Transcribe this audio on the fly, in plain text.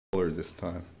This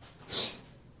time.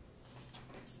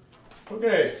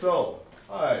 Okay, so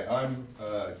hi, I'm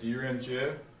Diren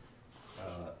Jie,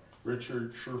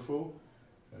 Richard Shifu,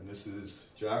 and this is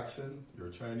Jackson, your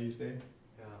Chinese name?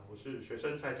 Yeah, 我是学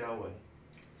生蔡嘉文.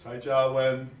 Cai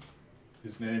Jiawen,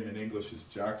 his name in English is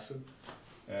Jackson,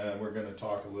 and we're going to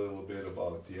talk a little bit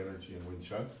about the energy in Wing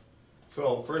Chun.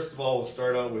 So first of all, we'll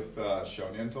start out with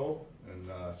Xiaoniantou,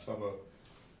 and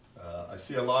I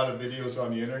see a lot of videos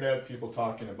on the internet, people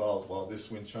talking about, well,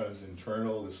 this Wing Chun is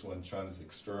internal, this Wing Chun is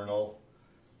external,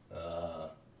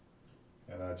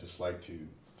 and I'd just like to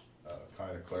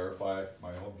kind of clarify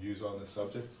my own views on this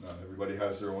subject. Not everybody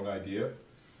has their own idea,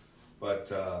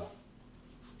 but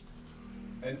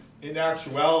and in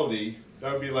actuality,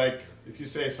 that would be like, if you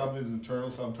say something's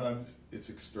internal, sometimes it's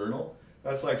external.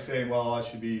 That's like saying, well, I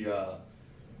should be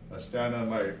stand on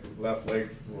my left leg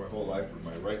for my whole life or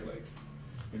my right leg.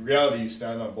 In reality, you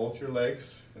stand on both your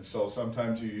legs, and so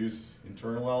sometimes you use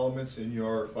internal elements in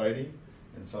your fighting,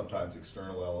 and sometimes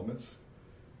external elements.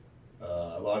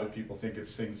 A lot of people think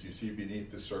it's things you see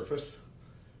beneath the surface,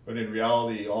 but in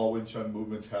reality, all Wing Chun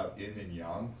movements have yin and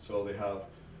yang, so they have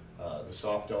the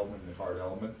soft element and the hard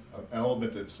element, an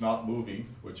element that's not moving.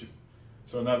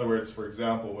 So in other words, for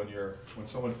example, when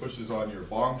someone pushes on your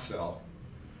bong cell,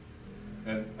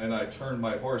 and I turn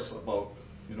my horse about,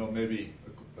 maybe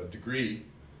a degree,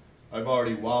 I've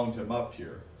already wound him up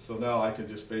here. So now I can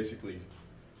just basically,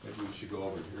 maybe we should go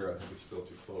over here, I think it's still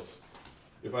too close.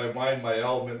 If I wind my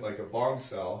element like a bong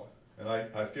cell, and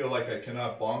I feel like I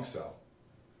cannot bong cell.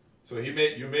 So you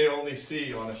may only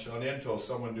see on a Xiaoniantou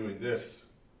someone doing this,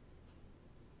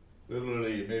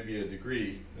 literally maybe a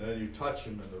degree, and then you touch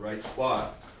him in the right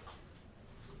spot,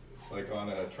 like on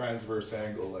a transverse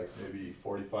angle, like maybe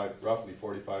roughly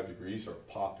 45 degrees, or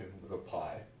pop him with a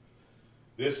pie.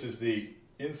 This is the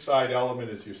inside element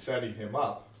as you're setting him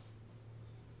up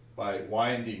by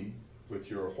winding with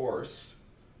your horse,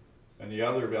 and the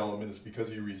other element is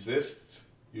because he resists,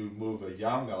 you move a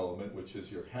yang element, which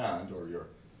is your hand or your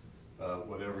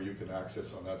whatever you can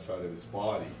access on that side of his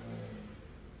body,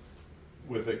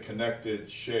 with a connected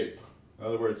shape. In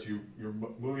other words, you're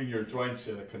moving your joints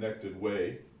in a connected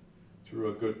way through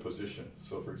a good position.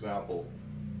 So for example,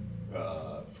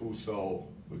 Fu So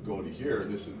would go to here,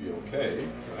 this would be okay,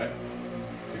 right?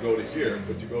 To go to here,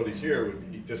 but to go to here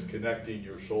would be disconnecting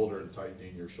your shoulder and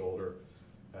tightening your shoulder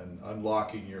and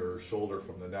unlocking your shoulder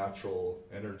from the natural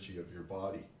energy of your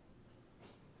body.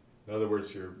 In other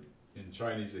words, in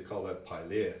Chinese they call that pai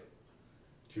le,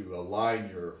 to align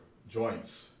your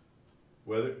joints.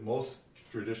 Most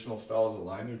traditional styles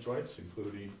align their joints,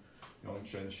 including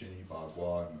Yongchen, Xinyi,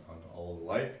 Bagua, and all the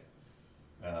like.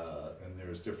 And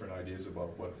there's different ideas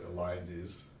about what aligned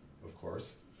is, of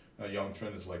course. Now,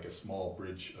 Yongchen is like a small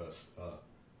bridge.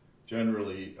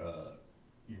 Generally,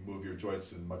 you move your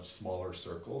joints in much smaller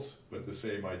circles, but the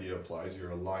same idea applies.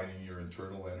 You're aligning your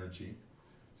internal energy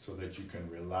so that you can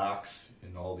relax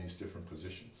in all these different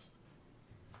positions.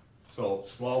 So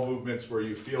small movements where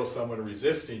you feel someone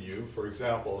resisting you. For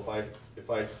example, if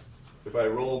I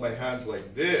roll my hands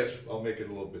like this, I'll make it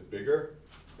a little bit bigger,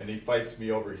 and he fights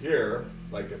me over here.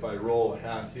 Like if I roll a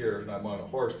hand here and I'm on a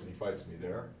horse and he fights me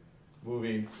there,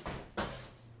 moving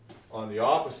on the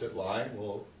opposite line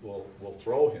will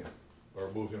throw him or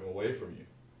move him away from you.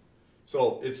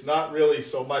 So it's not really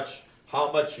so much how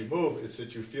much you move, it's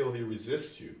that you feel he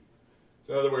resists you.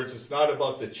 In other words, it's not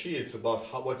about the qi, it's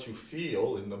about what you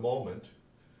feel in the moment.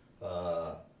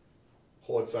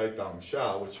 Huo zai dang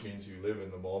xia, which means you live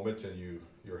in the moment and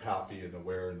you're happy and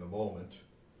aware in the moment.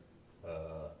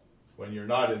 When you're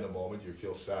not in the moment, you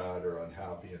feel sad or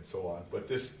unhappy and so on. But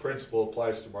this principle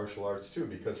applies to martial arts too,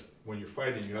 because when you're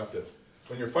fighting, you have to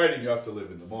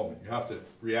live in the moment. You have to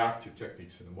react to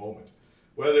techniques in the moment.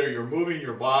 Whether you're moving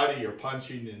your body or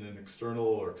punching in an external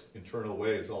or internal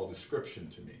way is all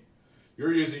description to me.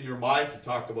 You're using your mind to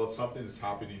talk about something that's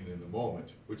happening in the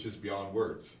moment, which is beyond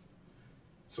words.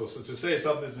 So to say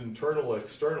something is internal or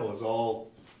external is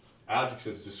all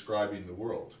adjectives describing the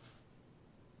world.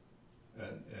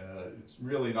 And it's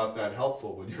really not that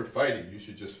helpful when you're fighting. You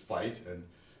should just fight and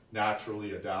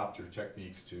naturally adapt your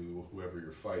techniques to whoever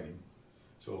you're fighting.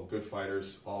 So good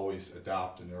fighters always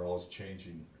adapt, and they're always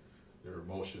changing their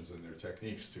emotions and their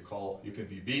techniques to call. You can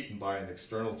be beaten by an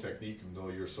external technique even though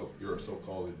you're a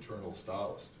so-called internal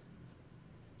stylist.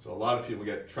 So a lot of people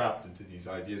get trapped into these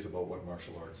ideas about what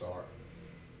martial arts are.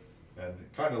 And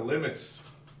it kind of limits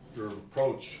your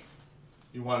approach.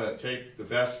 You want to take the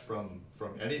best from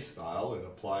any style and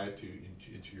apply it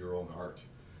into your own art.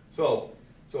 So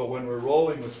when we're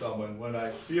rolling with someone, when I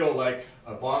feel like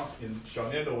in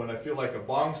Xiaoniantou, when I feel like a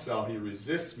bong cell, he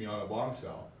resists me on a bong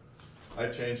cell, I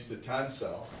change to tan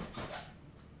cell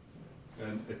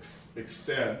and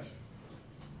extend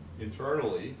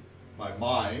internally my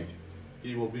mind,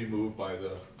 he will be moved by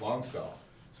the bong cell.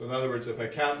 So in other words, if I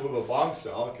can't move a bong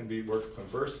cell, it can be worked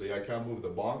conversely. I can't move the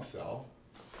bong cell.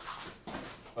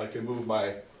 I can move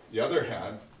the other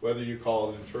hand, whether you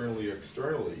call it internally or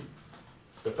externally.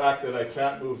 The fact that I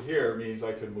can't move here means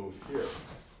I can move here.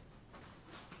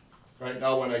 Right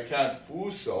now, when I can't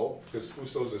fuso, because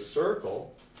fuso is a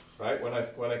circle, right? When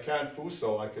I can't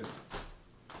fuso,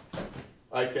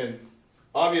 I can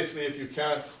obviously, if you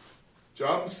can't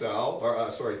jump cell or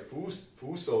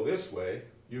fuso this way,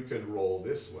 you can roll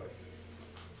this way.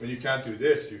 When you can't do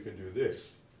this, you can do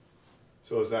this.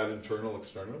 So is that internal,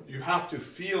 external? You have to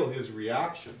feel his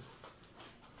reaction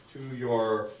to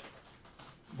your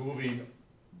moving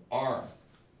arm,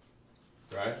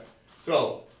 right?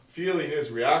 So feeling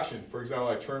his reaction, for example,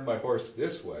 I turn my horse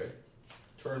this way,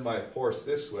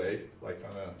 like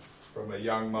from a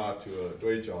yang ma to a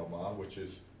dui jiao ma, which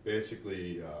is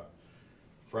basically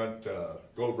front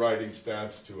goat riding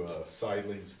stance to a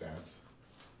sidling stance.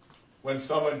 When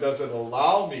someone doesn't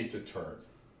allow me to turn,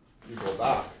 you go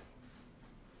back.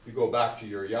 You go back to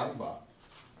your yang ma,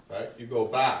 right? You go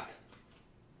back.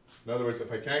 In other words,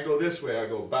 if I can't go this way, I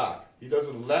go back. He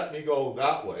doesn't let me go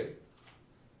that way,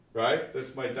 right?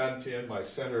 That's my dantian, my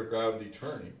center of gravity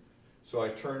turning. So I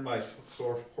turn my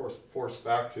force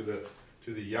back to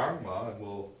the yang ma and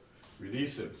we'll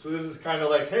release it. So this is kind of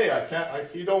like, hey,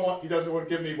 he doesn't want to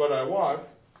give me what I want.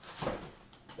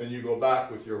 And you go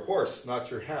back with your horse, not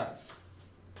your hands.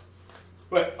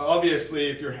 But obviously,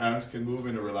 if your hands can move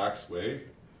in a relaxed way,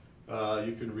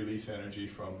 you can release energy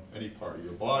from any part of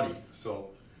your body. So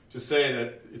to say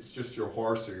that it's just your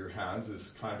horse or your hands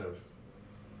is kind of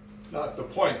not the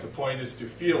point. The point is to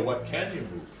feel what can you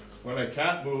move. When I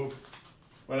can't move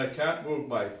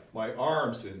my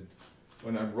arms and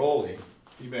when I'm rolling,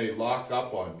 he may lock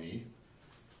up on me,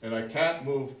 and I can't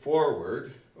move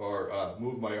forward or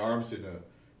move my arms in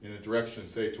a direction,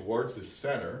 say towards his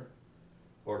center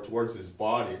or towards his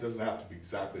body. It doesn't have to be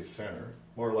exactly center.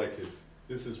 More like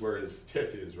this is where his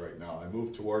tit is right now. I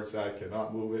move towards that, I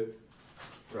cannot move it,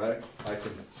 right? I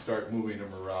can start moving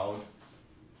him around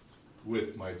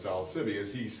with my Zao Si,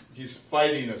 because he's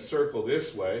fighting a circle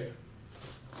this way.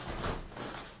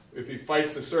 If he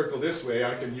fights a circle this way,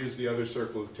 I can use the other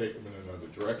circle to take him in another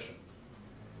direction.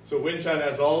 So Wing Chun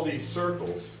has all these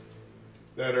circles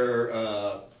that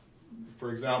are,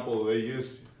 for example,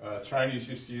 Chinese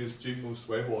used to use Jingmu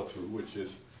Sui Huo Tu, which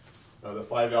is the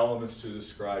 5 elements to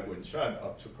describe Wing Chun.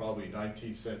 Up to probably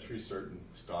 19th century, certain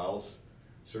styles,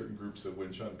 certain groups of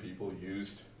Wing Chun people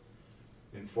used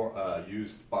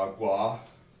Ba Gua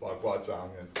Zhang,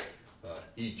 and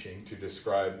I Ching to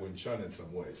describe Wing Chun in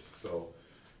some ways. So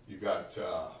you got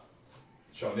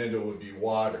Shaonindo would be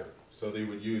water. So they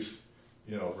would use,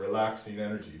 relaxing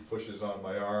energy, pushes on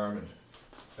my arm,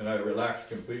 and I relax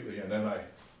completely, and then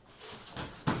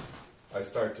I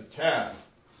start to tan.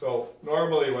 So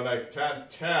normally when I can't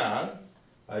tan,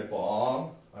 I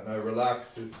bomb, and I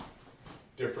relax to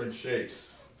different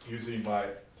shapes using my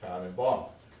tan and bomb.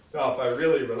 Now if I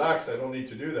really relax, I don't need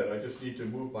to do that. I just need to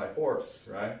move my horse,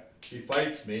 right? He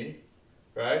fights me,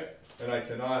 right? And I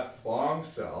cannot bong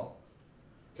cell,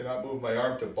 cannot move my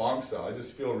arm to bong cell. I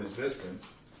just feel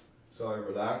resistance. So I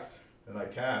relax, and I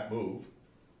can't move.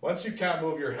 Once you can't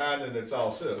move your hand in its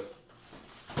Zao Si,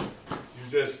 you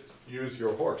just use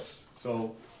your horse.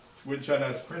 So Wing Chun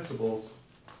has principles.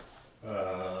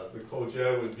 The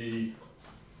Koujie would be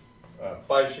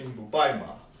Bai Xing Bu Bai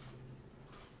Ma.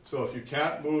 So if you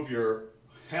can't move your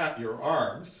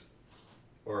arms,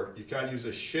 or you can't use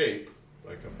a shape,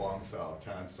 like a bong sao,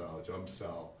 tan sao, jump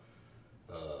sao,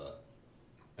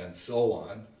 and so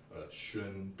on,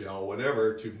 shun, biao,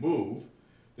 whatever, to move,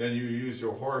 then you use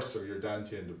your horse or your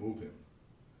dantian to move him.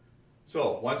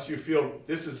 So once you feel,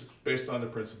 this is based on the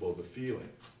principle of the feeling.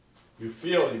 You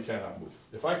feel you cannot move.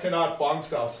 If I cannot bong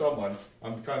sao someone,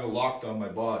 I'm kind of locked on my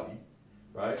body,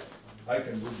 right? I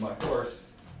can move my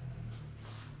horse,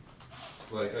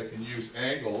 like I can use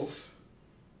angles,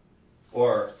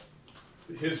 or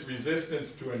his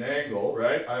resistance to an angle,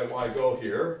 right? I go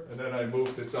here, and then I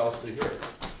move the Zao Si here.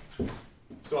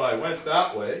 So I went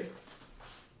that way,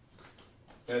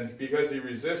 and because he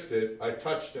resisted, I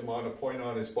touched him on a point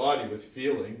on his body with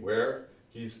feeling where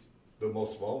he's the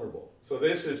most vulnerable. So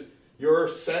this is your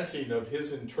sensing of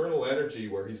his internal energy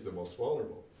where he's the most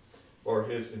vulnerable, or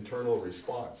his internal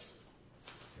response.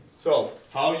 So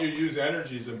how you use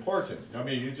energy is important. I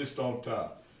mean, you just don't,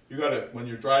 you gotta, when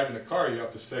you're driving a car, you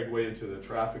have to segue into the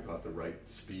traffic at the right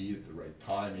speed, at the right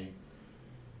timing.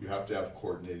 You have to have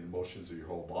coordinated motions of your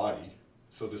whole body.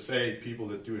 So to say people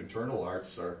that do internal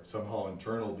arts are somehow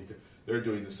internal because they're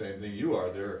doing the same thing you are.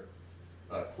 They're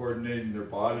coordinating their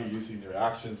body, using their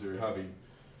actions.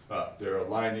 They're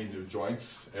aligning their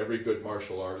joints. Every good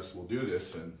martial artist will do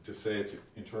this, and to say it's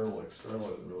internal,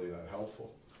 external isn't really that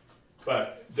helpful.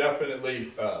 But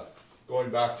definitely going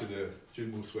back to the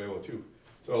Jin Mu Suiwo too.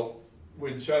 So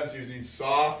Wing Chun's using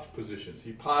soft positions.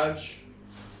 He punch.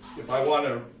 If I want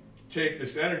to take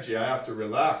this energy, I have to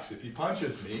relax. If he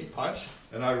punches me, punch,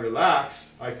 and I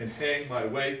relax, I can hang my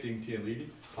weight, ding tian li,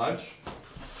 punch,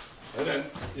 and then,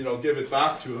 give it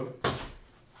back to him.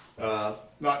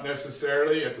 Not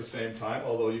necessarily at the same time,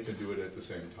 although you can do it at the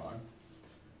same time.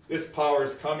 This power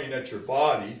is coming at your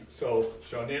body, so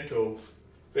Shaninto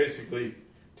basically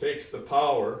takes the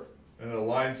power and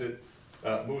aligns it,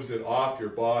 moves it off your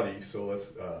body, so that's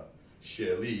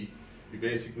xie li. You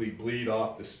basically bleed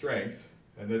off the strength,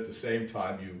 and at the same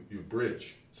time you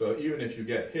bridge. So even if you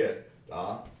get hit,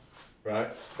 right?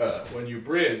 When you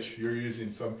bridge, you're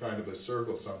using some kind of a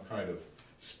circle, some kind of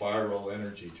spiral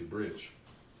energy to bridge.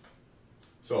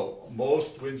 So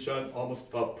most Wing Chun,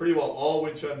 pretty well all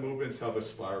Wing Chun movements have a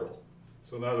spiral.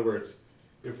 So in other words,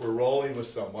 if we're rolling with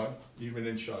someone, even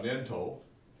in Shaninto,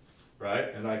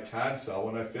 right, and I tan cell,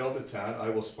 when I fail to tan, I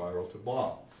will spiral to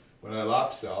bomb. When I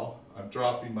lap cell, I'm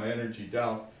dropping my energy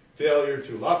down. Failure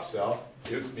to lap cell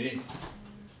gives me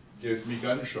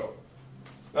gun show.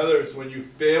 In other words, when you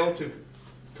fail to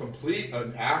complete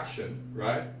an action,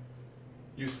 right,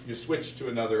 you switch to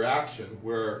another action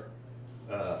where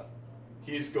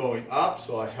he's going up,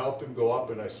 so I help him go up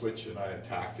and I switch and I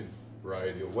attack in a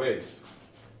variety of ways.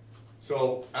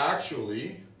 So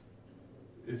actually,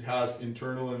 it has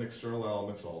internal and external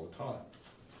elements all the time.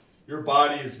 Your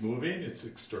body is moving, it's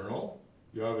external.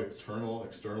 You have external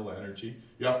energy.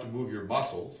 You have to move your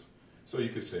muscles, so you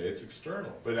could say it's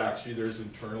external. But actually there's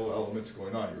internal elements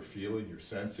going on. You're feeling, you're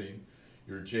sensing.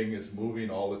 Your Jing is moving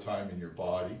all the time in your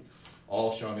body.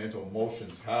 All Shaninto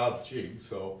motions have Jing,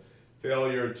 so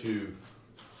failure to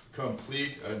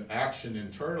complete an action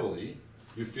internally,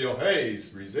 you feel, hey,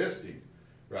 he's resisting,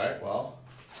 right? Well,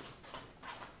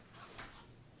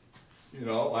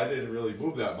 I didn't really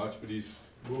move that much, but he's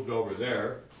moved over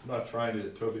there. I'm not trying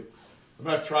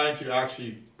to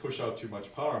actually push out too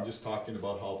much power. I'm just talking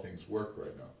about how things work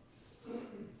right now.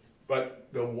 But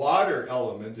the water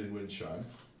element in Wing Chun,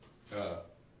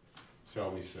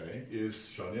 shall we say, is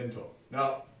Shaninto.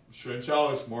 Now, Shun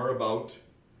Chao is more about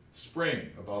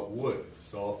spring, about wood.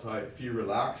 So if he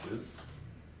relaxes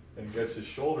and gets his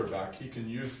shoulder back, he can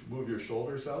move your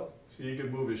shoulders out. See, he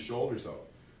can move his shoulders out.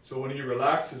 So when he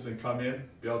relaxes and come in,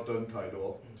 biao dun tai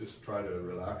do, just try to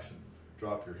relax and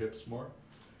drop your hips more.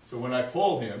 So when I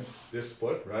pull him, this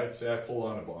foot, right, say I pull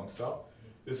on a bong style,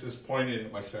 this is pointing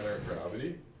at my center of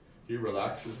gravity. He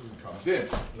relaxes and comes in.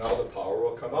 Now the power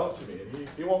will come out to me, and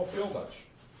he won't feel much.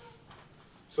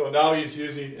 So now he's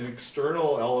using an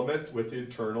external element with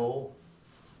internal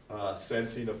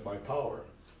sensing of my power.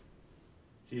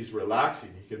 He's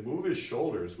relaxing. He can move his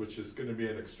shoulders, which is going to be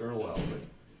an external element,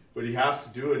 but he has to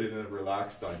do it in a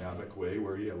relaxed, dynamic way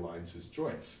where he aligns his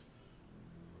joints,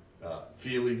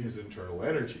 feeling his internal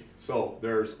energy. So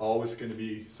there's always going to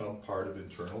be some part of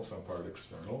internal, some part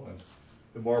external, and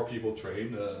the more people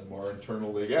train, the more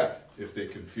internal they get, if they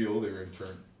can feel their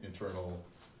internal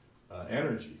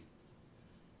energy,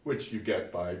 which you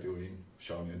get by doing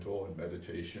Shaninto and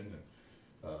meditation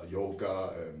and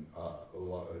yoga and a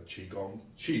lot of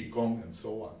qigong and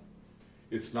so on.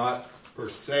 It's not per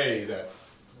se that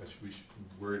we're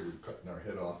worried we're cutting our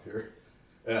head off here.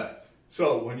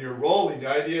 So when you're rolling, the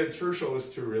idea in Churchill is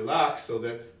to relax so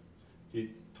that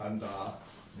tanda,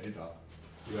 meda,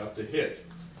 you have to hit.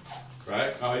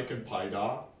 Right? Now you can pai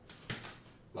da,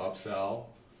 lap sao,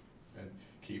 and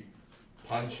keep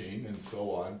punching and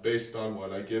so on based on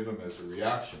what I give him as a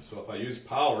reaction. So if I use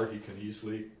power, he can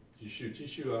easily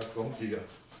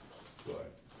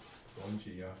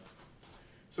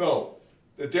So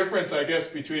the difference, I guess,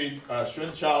 between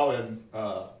Shun Chao and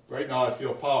right now I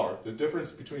feel power. The difference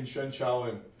between Shun Chao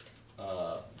and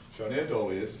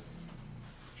Shaninto is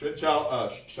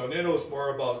Shaninto is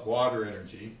more about water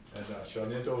energy, and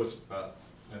Shaninto is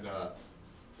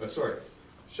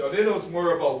Shaninto is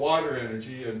more about water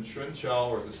energy, and Shun Chao,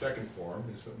 or the second form,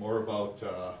 is more about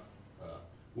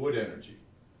wood energy.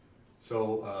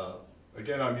 So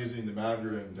again, I'm using the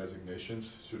Mandarin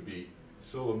designations. Should be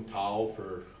Silam Tao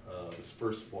for this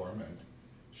first form, and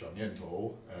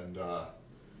Shaninto, and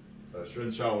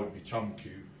Shun Chao would be Chum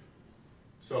Q.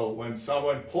 So when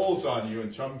someone pulls on you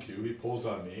in Chum Q, he pulls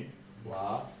on me,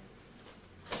 blah.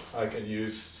 I can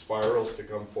use spirals to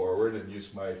come forward and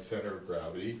use my center of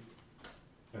gravity.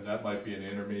 And that might be an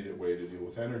intermediate way to deal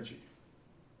with energy.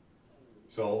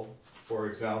 So, for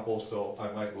example, so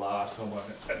I might la someone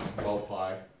at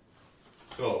Balpai.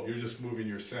 So you're just moving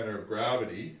your center of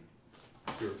gravity.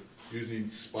 You're using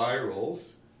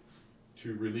spirals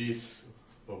to release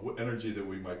energy that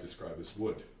we might describe as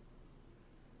wood.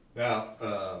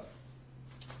 Now,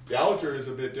 Gouger is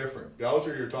a bit different.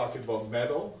 Gouger, you're talking about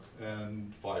metal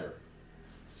and fire.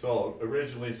 So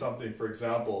originally something, for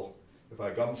example, if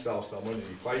I gumsell someone and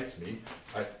he fights me,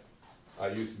 I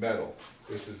use metal.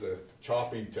 This is a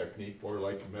chopping technique, more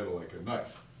like metal, like a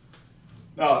knife.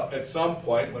 Now, at some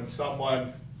point, when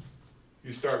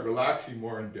you start relaxing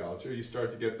more in Gouger, you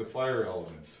start to get the fire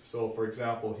elements. So, for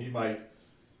example, he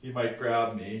might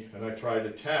grab me, and I try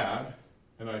to tan,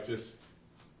 and I just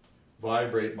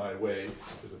vibrate my way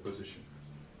to the position.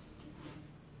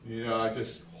 You know, I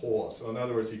just hold. So in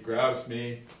other words, he grabs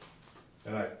me,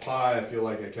 and I feel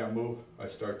like I can't move. I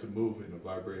start to move in a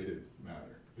vibrated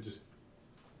manner.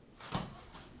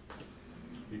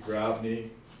 He grabbed me,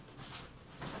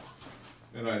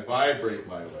 and I vibrate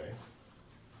my way.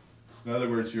 In other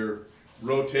words, you're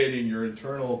rotating your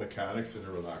internal mechanics in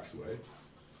a relaxed way.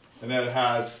 And then it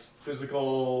has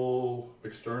physical,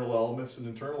 external elements and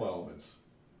internal elements.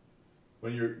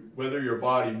 Whether your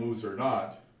body moves or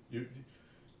not,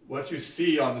 what you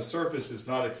see on the surface is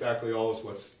not exactly always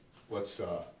what's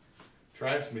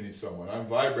transmitting someone. I'm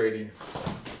vibrating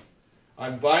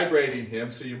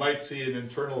him, so you might see an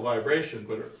internal vibration,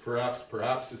 but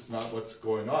perhaps it's not what's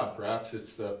going on. Perhaps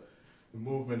it's the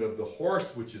movement of the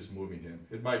horse which is moving him.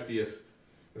 It might be a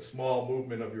small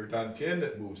movement of your dantian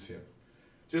that moves him.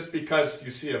 Just because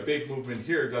you see a big movement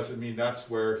here doesn't mean that's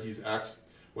where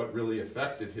what really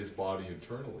affected his body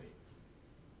internally.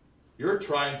 You're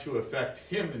trying to affect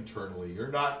him internally.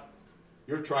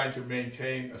 You're trying to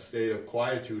maintain a state of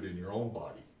quietude in your own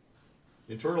body.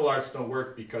 Internal arts don't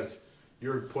work because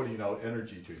you're putting out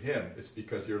energy to him. It's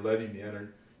because you're letting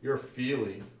you're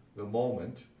feeling the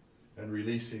moment and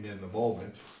releasing in the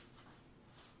moment.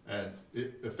 And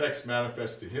effects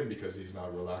manifest to him because he's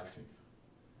not relaxing.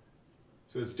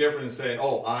 So it's different than saying,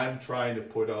 oh, I'm trying to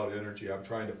put out energy. I'm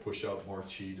trying to push out more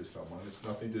chi to someone. It's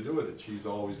nothing to do with it. Chi's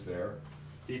always there.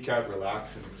 He can't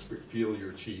relax and feel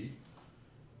your chi.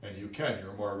 And you can.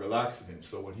 You're more relaxed in him.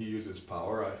 So when he uses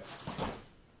power,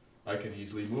 I can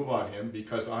easily move on him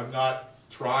because I'm not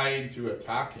trying to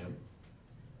attack him.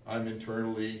 I'm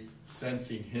internally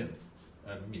sensing him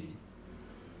and me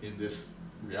in this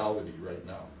reality right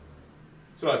now.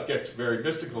 So it gets very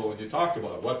mystical when you talk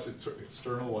about it. What's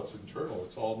external, what's internal.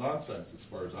 It's all nonsense as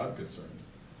far as I'm concerned.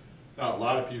 Now, a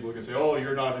lot of people can say, oh,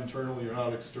 you're not internal, you're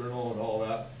not external, and all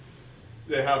that.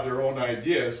 They have their own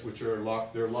ideas, which are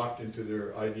they're locked into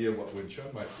their idea of what Wing Chun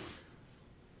might be,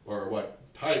 or what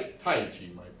Tai Chi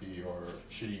might be, or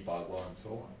Shiri Bagua, and so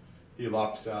on. He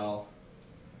locked Sal,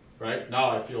 right? Now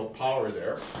I feel power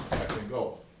there, I can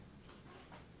go.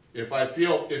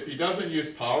 If he doesn't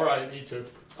use power,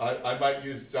 I might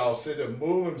use Zhao Si to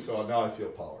move him, so now I feel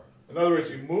power. In other words,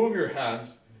 you move your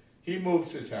hands, he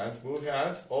moves his hands, move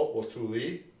hands, oh, wo tu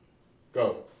li,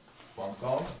 go. Fang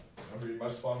song, remember you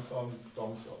must fang song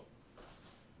dong so.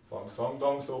 Fang song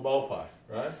dong so bao pai,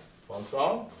 right? Fang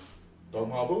song, dong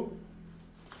ma bu.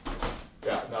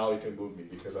 Yeah, now he can move me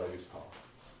because I use power.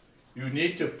 You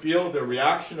need to feel the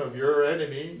reaction of your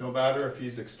enemy, no matter if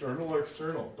he's external or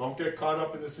external. Don't get caught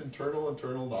up in this internal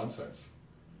nonsense.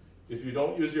 If you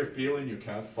don't use your feeling, you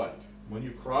can't fight. When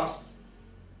you cross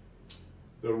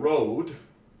the road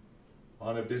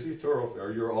on a busy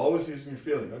thoroughfare, you're always using your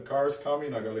feeling. A car is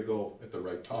coming, I got to go at the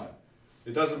right time.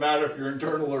 It doesn't matter if you're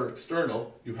internal or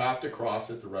external, you have to cross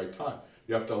at the right time.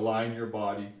 You have to align your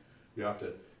body, you have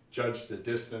to judge the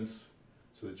distance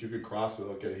so that you can cross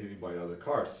without getting hit by other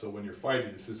cars. So when you're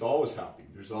fighting, this is always happening.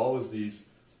 There's always these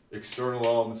external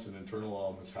elements and internal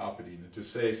elements happening. And to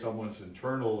say someone's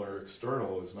internal or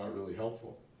external is not really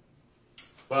helpful.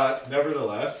 But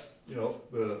nevertheless, you know,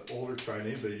 the older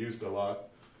Chinese, they used a lot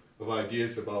of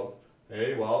ideas about,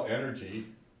 hey, well, energy.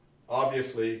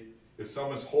 Obviously, if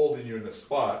someone's holding you in a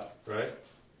spot, right,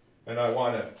 and I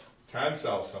want to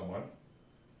cancel someone,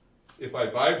 if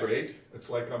I vibrate, it's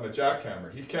like I'm a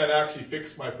jackhammer. He can't actually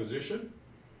fix my position,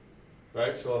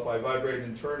 right? So if I vibrate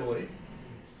internally,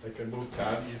 I can move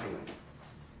Tan easily.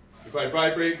 If I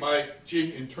vibrate my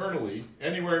Ching internally,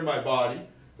 anywhere in my body,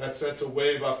 that sends a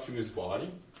wave up to his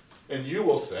body. And you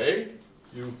will say,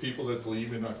 you people that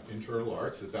believe in internal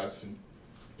arts, that that's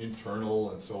internal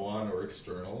and so on, or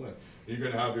external, and you're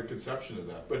going to have your conception of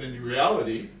that. But in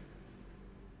reality,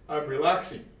 I'm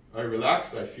relaxing. I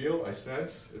relax, I feel, I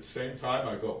sense, at the same time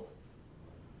I go.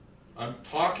 I'm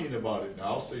talking about it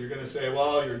now, so you're going to say,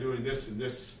 well, you're doing this and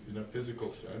this in a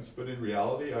physical sense, but in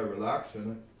reality, I relax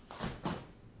and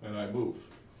I move.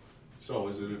 So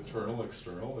is it internal,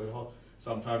 external?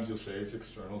 Sometimes you'll say it's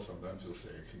external, sometimes you'll say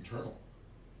it's internal.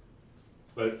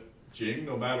 But Jing,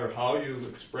 no matter how you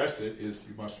express it, is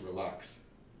you must relax.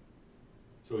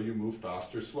 So you move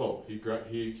fast or slow. He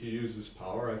uses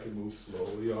power. I can move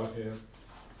slowly on him.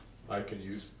 I can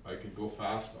go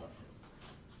fast on him.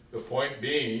 The point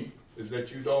being is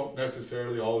that you don't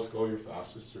necessarily always go your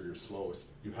fastest or your slowest.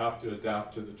 You have to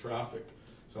adapt to the traffic.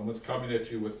 Someone's coming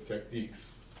at you with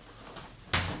techniques,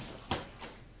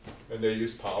 and they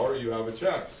use power, you have a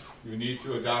chance. You need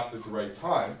to adapt at the right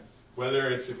time. Whether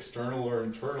it's external or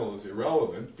internal is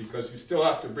irrelevant, because you still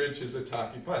have to bridge his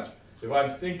attacking punch. If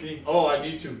I'm thinking, oh, I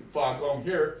need to Fa Gong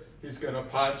here, he's going to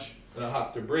punch, and I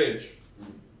have to bridge.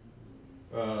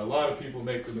 A lot of people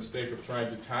make the mistake of trying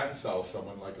to tan sao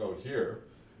someone like out here,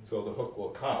 so the hook will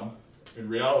come. In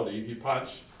reality, he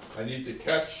punched, I need to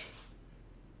catch.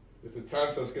 If the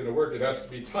tan sao is going to work, it has to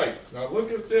be tight. Now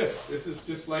look at this. This is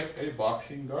just like a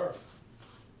boxing guard.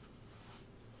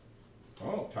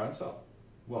 Oh, tan sao.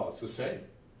 Well, it's the same.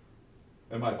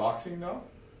 Am I boxing now?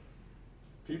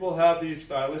 People have these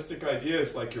stylistic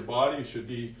ideas like your body should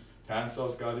be, tan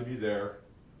sao's got to be there.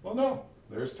 Well, no,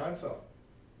 there's tan sao.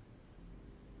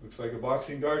 Looks like a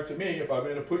boxing guard to me. If I'm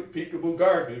in a peekaboo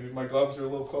guard, maybe my gloves are a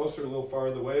little closer, a little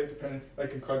farther away, depending. I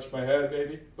can crunch my head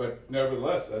maybe, but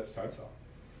nevertheless, that's tan sao.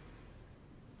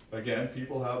 Again,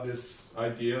 people have this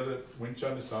idea that Wing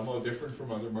Chun is somehow different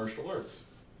from other martial arts.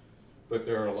 But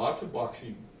there are lots of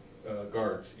boxing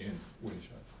guards in Wing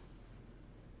Chun.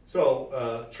 So,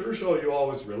 Churshou, you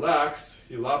always relax.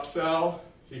 He lap sao.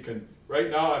 He can, right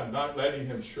now I'm not letting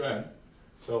him shuen.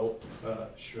 So,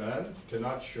 shuen,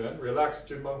 cannot shuen. Relax,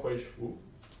 jimbang hui fu.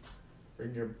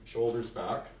 Bring your shoulders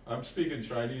back. I'm speaking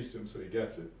Chinese to him so he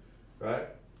gets it. Right?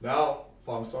 Now,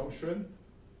 fang song shun.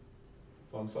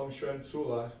 Fang song shun su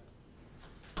lai.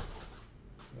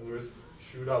 In other words,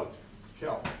 shoot out.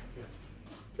 Piao.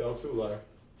 Piao su lai.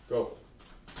 Go.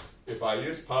 If I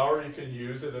use power, you can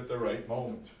use it at the right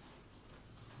moment.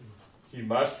 He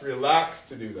must relax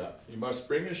to do that. He must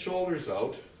bring his shoulders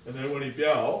out, and then when he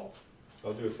biao,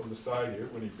 I'll do it from the side here,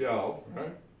 when he biao,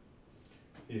 right?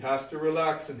 He has to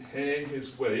relax and hang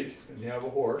his weight, and you have a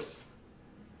horse.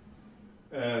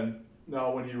 And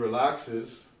now when he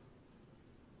relaxes,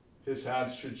 his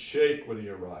hands should shake when he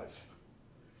arrives.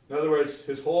 In other words,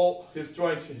 his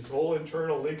joints, his whole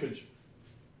internal linkage,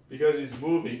 because he's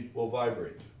moving, will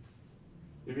vibrate.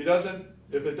 If it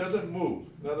doesn't move,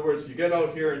 in other words, you get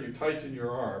out here and you tighten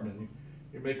your arm and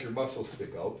you make your muscles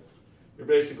stick out, you're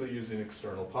basically using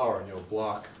external power, and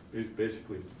you'll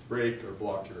basically break or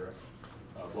block your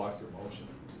motion.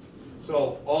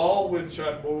 So all Wing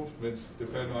Chun movements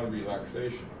depend on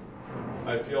relaxation.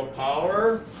 I feel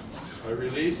power, I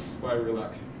release by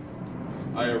relaxing.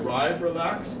 I arrive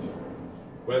relaxed,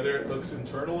 whether it looks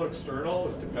internal or external,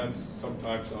 it depends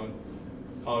sometimes on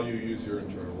how you use your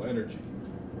internal energy,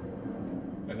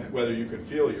 and whether you can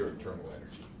feel your internal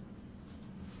energy.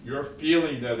 Your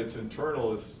feeling that it's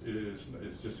internal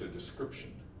is just a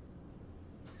description.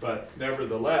 But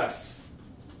nevertheless,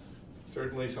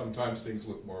 certainly sometimes things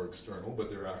look more external, but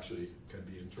they're actually can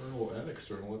be internal and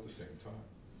external at the same time.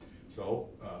 So,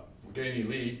 Gaini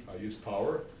Li, I use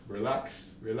power,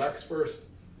 relax first,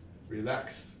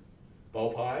 relax.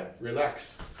 Bao Pai,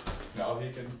 relax. Now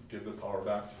he can give the power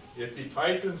back. If he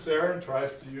tightens there and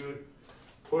tries to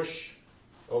push,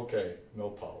 okay, no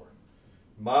power.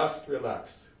 Must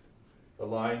relax.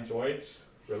 Align joints,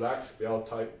 relax, biao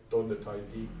tai, don de tai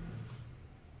di.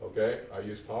 Okay, I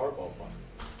use power, Bao Pai.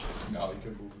 Now he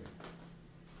can move me.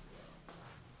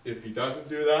 If he doesn't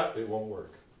do that, it won't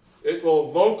work. It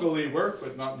will locally work,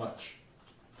 but not much.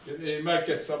 It might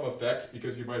get some effects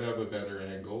because you might have a better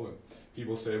angle. And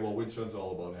people say, well, Wing Chun's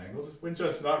all about angles. Wing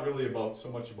Chun's not really so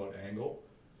much about angle.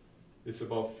 It's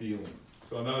about feeling.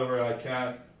 So in other words,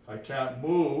 I can't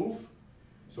move,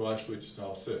 so I switch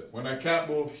to sit. When I can't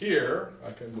move here,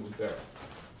 I can move there.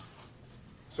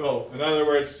 So in other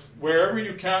words, wherever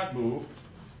you can't move,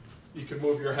 you can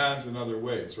move your hands in other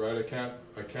ways, right?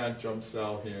 I can't jump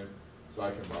sao him, so I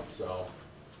can lap sao.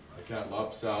 I can't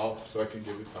lap sao, so I can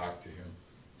give it back to him.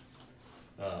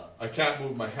 I can't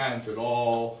move my hands at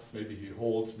all. Maybe he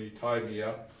holds me, tie me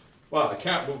up. Well, I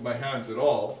can't move my hands at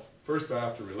all. First I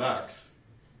have to relax.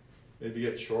 Maybe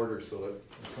get shorter so that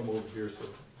I come over here. So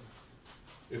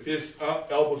if his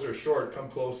elbows are short, come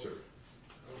closer.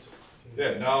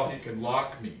 Yeah, now he can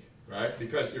lock me, right?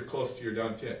 Because you're close to your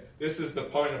dantian. This is the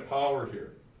point of power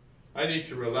here. I need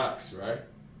to relax, right?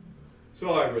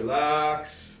 So I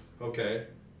relax, okay.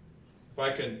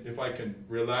 if I can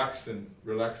relax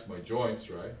my joints,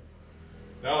 right?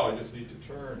 Now I just need to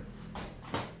turn.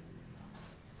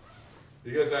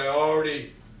 Because I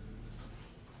already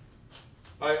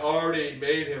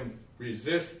made him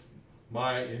resist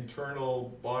my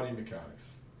internal body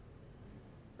mechanics,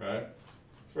 right?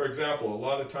 For example, a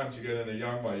lot of times you get in a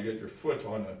yang ma, you get your foot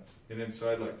on an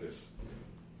inside like this,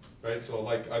 right? So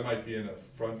like I might be in a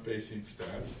front-facing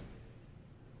stance,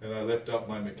 and I lift up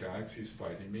my mechanics, he's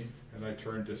fighting me, and I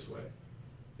turn this way.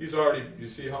 He's already, you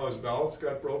see how his balance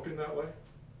got broken that way?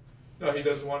 No, he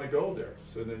doesn't want to go there,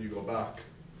 so then you go back.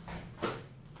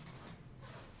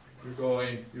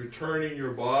 You're turning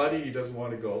your body, he doesn't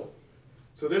want to go.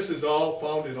 So this is all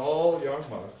found in all yang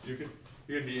ma. You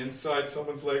can be inside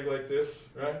someone's leg like this,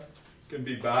 right? You can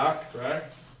be back, right?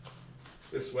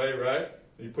 This way, right?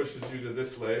 He pushes you to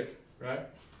this leg, right?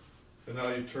 And now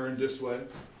you turn this way.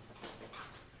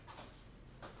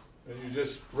 And you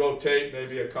just rotate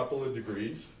maybe a couple of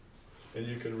degrees, and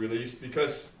you can release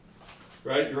because,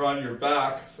 right, you're on your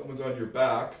back, someone's on your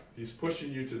back, he's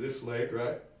pushing you to this leg,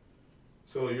 right?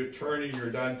 So you're turning your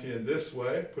dantian this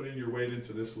way, putting your weight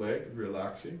into this leg,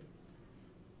 relaxing,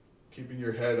 keeping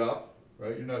your head up,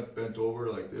 right? You're not bent over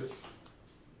like this.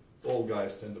 Old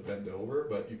guys tend to bend over,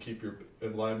 but you keep your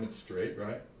alignment straight,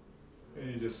 right?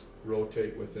 And you just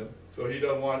rotate with him. So he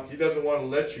doesn't want to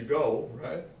let you go,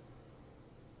 right?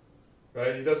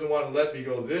 Right? He doesn't want to let me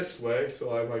go this way,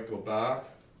 so I might go back.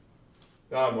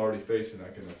 Now I'm already facing, I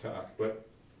can attack. But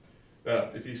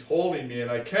if he's holding me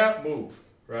and I can't move,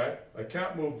 right? I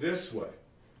can't move this way.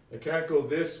 I can't go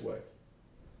this way.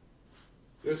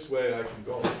 This way I can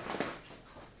go.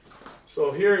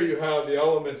 So here you have the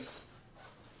elements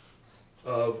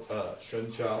of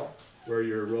Shen Chao, where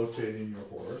you're rotating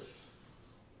your horse.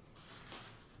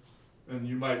 And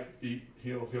you might be,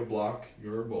 he'll block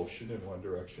your motion in one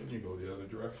direction, you go the other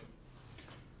direction.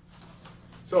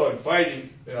 So in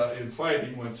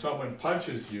fighting, when someone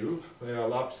punches you,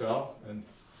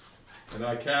 and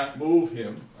I can't move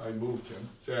him, I moved him.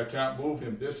 Say I can't move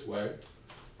him this way,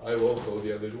 I will go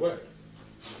the other way.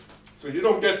 So you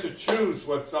don't get to choose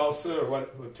what salsa or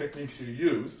what techniques you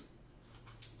use.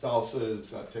 Salsa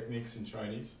is techniques in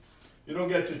Chinese. You don't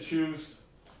get to choose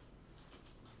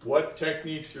what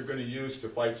techniques you're going to use to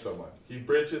fight someone. He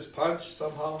bridges punch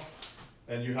somehow,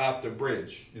 and you have to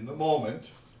bridge in the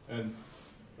moment. And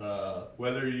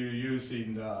whether you're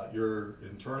using your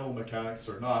internal mechanics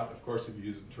or not, of course, if you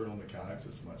use internal mechanics,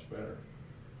 it's much better.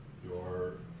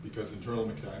 Because internal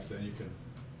mechanics, then you can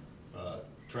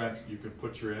you can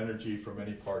put your energy from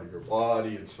any part of your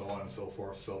body and so on and so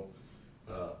forth. So,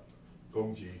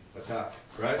 gongji, attack,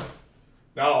 right?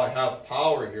 Now I have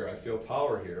power here. I feel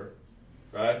power here,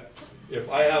 right? If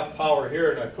I have power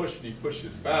here and I push and he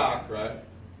pushes back, right?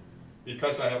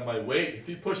 Because I have my weight, if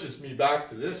he pushes me back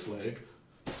to this leg,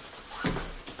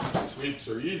 sweeps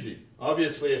are easy.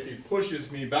 Obviously, if he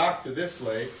pushes me back to this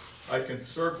leg, I can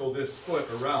circle this foot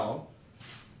around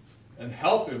and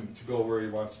help him to go where he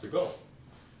wants to go.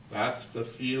 That's the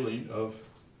feeling of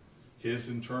his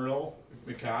internal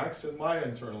mechanics and my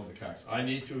internal mechanics. I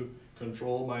need to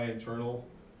control my internal,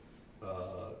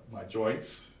 my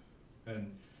joints,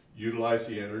 and utilize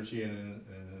the energy in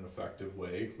an effective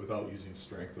way without using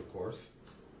strength, of course.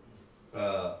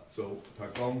 So,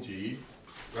 Takongji,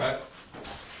 right?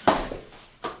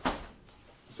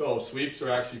 So sweeps are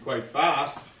actually quite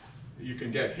fast. You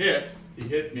can get hit. He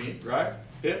hit me, right?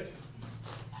 Hit.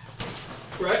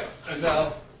 Right? And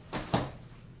now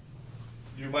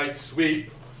you might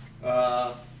sweep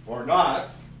or not,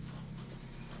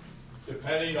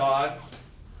 depending on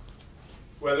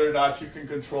whether or not you can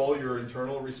control your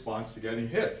internal response to getting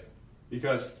hit.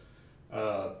 Because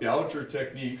Biaozhi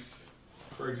techniques,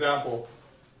 for example,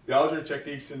 Biaozhi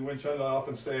techniques in Wing Chun I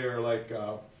often say are like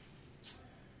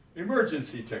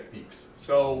emergency techniques.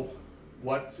 So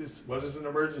what is an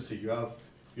emergency? You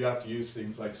have to use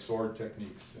things like sword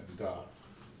techniques and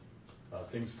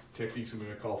techniques we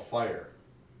call fire,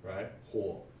 right?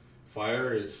 Huo.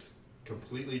 Fire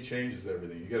completely changes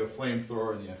everything. You get a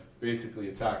flamethrower and you basically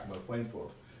attack him with a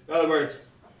flamethrower. In other words,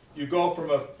 you go from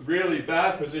a really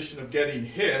bad position of getting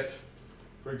hit.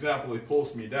 For example, he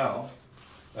pulls me down.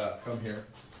 Come here.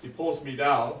 He pulls me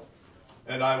down,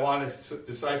 and I want to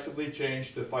decisively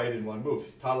change the fight in one move.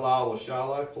 Ta la wa sha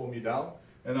la, pull me down,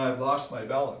 and I've lost my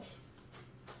balance.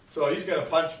 So he's going to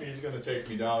punch me, he's going to take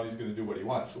me down, he's going to do what he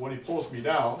wants. So when he pulls me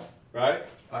down, right,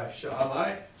 I sha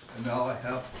lai, and now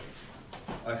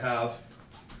I have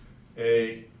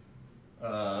a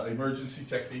emergency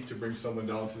technique to bring someone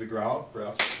down to the ground,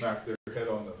 perhaps smack their head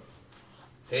on the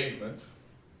pavement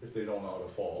if they don't know how to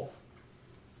fall.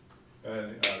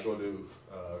 and go to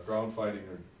ground fighting,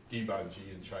 or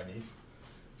Dibanji in Chinese.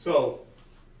 So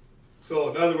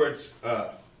in other words,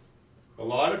 a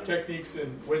lot of techniques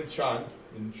in Wing Chun,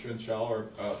 in Chun Chao, or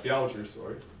Biaozhi,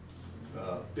 sorry,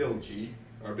 Bilji,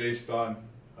 are based on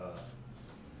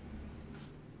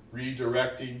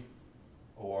redirecting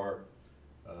or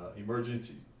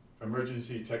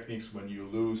emergency techniques when you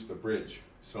lose the bridge.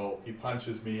 So he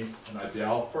punches me and I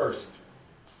biao first.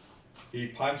 He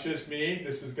punches me,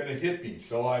 this is going to hit me,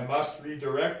 so I must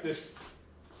redirect this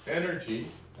energy,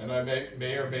 and I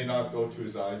may or may not go to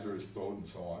his eyes or his throat and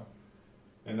so on.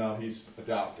 And now he's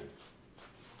adapted.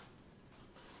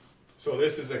 So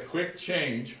this is a quick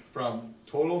change from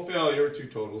total failure to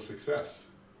total success.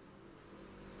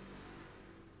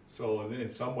 So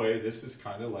in some way, this is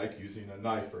kind of like using a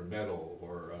knife or metal,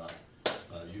 or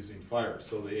using fire.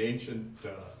 So the ancient,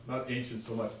 not ancient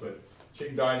so much, but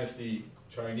Ching Dynasty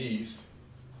Chinese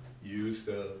used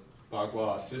the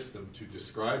Bagua system to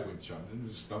describe Wing Chun. And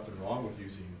there's nothing wrong with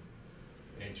using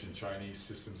ancient Chinese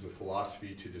systems of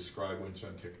philosophy to describe Wing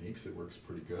Chun techniques. It works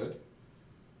pretty good.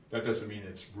 That doesn't mean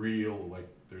it's real, like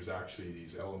there's actually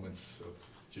these elements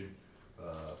of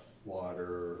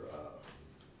water,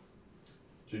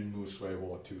 Jin Mu Sui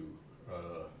Wo Tu,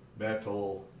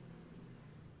 metal,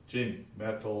 Jin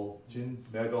metal, Jin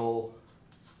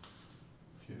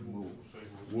Mu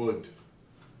wood.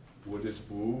 Wood is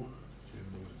Wu, Jin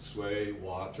Mu Sui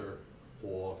water,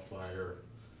 Huo fire,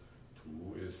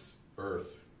 Tu is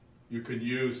earth. You could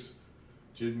use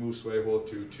Jin Mu Sui Wo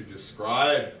Tu to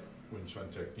describe Wing Chun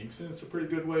techniques, and it's a pretty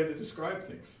good way to describe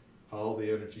things. How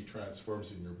the energy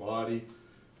transforms in your body,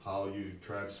 how you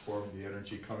transform the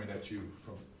energy coming at you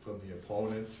from the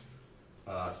opponent.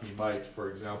 He might, for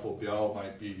example, Biao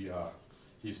might be,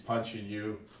 he's punching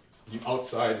you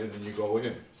outside and then you go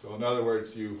in. So in other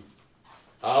words, you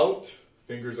out,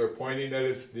 fingers are pointing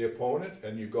at the opponent,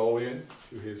 and you go in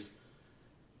to his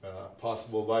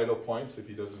possible vital points if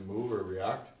he doesn't move or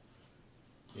react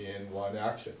in one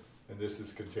action. And this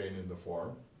is contained in the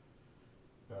form.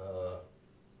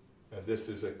 And this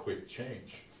is a quick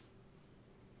change.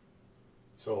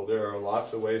 So there are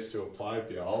lots of ways to apply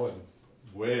Biao, and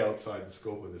way outside the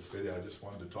scope of this video, I just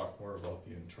wanted to talk more about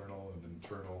the internal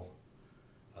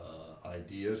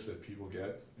ideas that people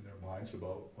get in their minds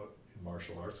about what in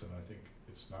martial arts, and I think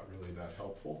it's not really that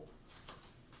helpful.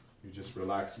 You just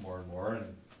relax more and more,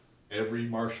 and every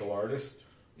martial artist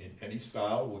in any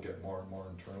style will get more and more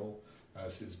internal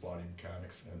as his body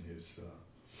mechanics and his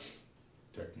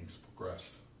techniques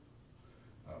progress.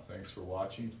 Thanks for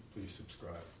watching. Please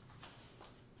subscribe.